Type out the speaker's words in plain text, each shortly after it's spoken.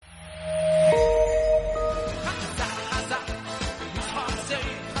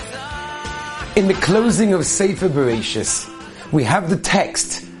In the closing of Sefer Bereshis, we have the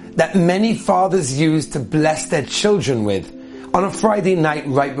text that many fathers use to bless their children with on a Friday night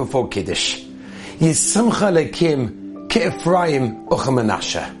right before Kiddush. Yisimcha lekim ke'Ephraim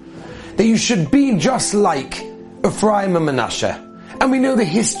u'Menashe. That you should be just like Ephraim and Menashe. And we know the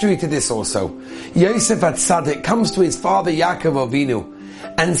history to this also. Yosef HaTzadik comes to his father Yaakov Avinu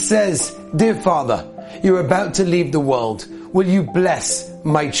and says, "Dear father, you're about to leave the world. Will you bless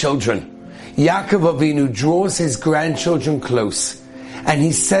my children?" Yaakov Avinu draws his grandchildren close and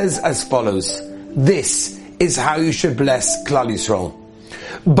he says as follows, "This is how you should bless Klal Yisrael.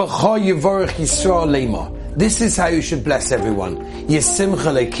 B'cha yivorech Yisrael leima. This is how you should bless everyone.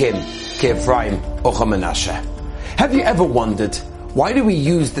 Yisimcha lekim ke'Ephraim u'Menashe." Have you ever wondered, why do we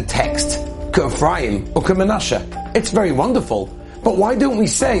use the text ke'Ephraim or ke'Menashe? It's very wonderful, but why don't we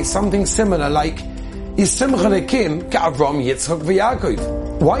say something similar like Yisimcha lekim ke'Avram, Yitzchak v'Yaakov?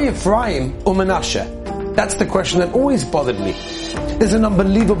 Why Ephraim or Menashe? That's the question that always bothered me. There's an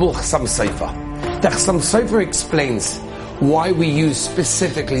unbelievable Chassam Sofer. The Chassam Sofer explains why we use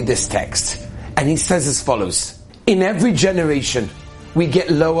specifically this text. And he says as follows: in every generation, we get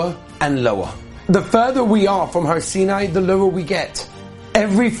lower and lower. The further we are from Har Sinai, the lower we get.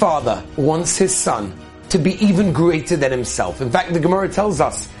 Every father wants his son to be even greater than himself. In fact, the Gemara tells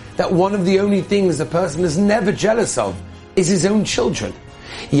us that one of the only things a person is never jealous of is his own children.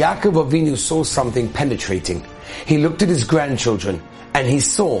 Yaakov Avinu saw something penetrating. He looked at his grandchildren and he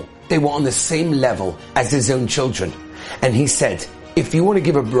saw they were on the same level as his own children. And he said, if you want to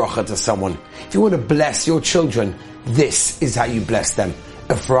give a bracha to someone, if you want to bless your children, this is how you bless them.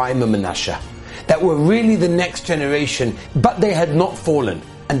 Ephraim and Menashe. That were really the next generation, but they had not fallen.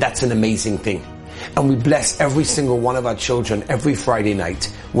 And that's an amazing thing. And we bless every single one of our children every Friday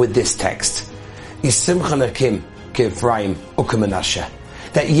night with this text. Yisimcha lekim ke'Ephraim u'Menashe.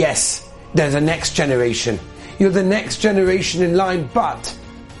 That yes, there's a next generation. You're the next generation in line, but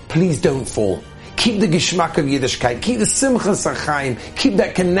please don't fall. Keep the Gishmak of Yiddishkeit, keep the Simchas HaChaim, keep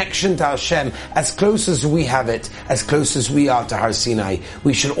that connection to Hashem as close as we have it, as close as we are to Har Sinai.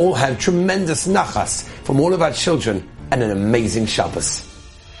 We should all have tremendous nachas from all of our children and an amazing Shabbos.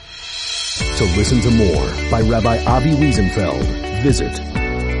 To listen to more by Rabbi Avi Wiesenfeld, visit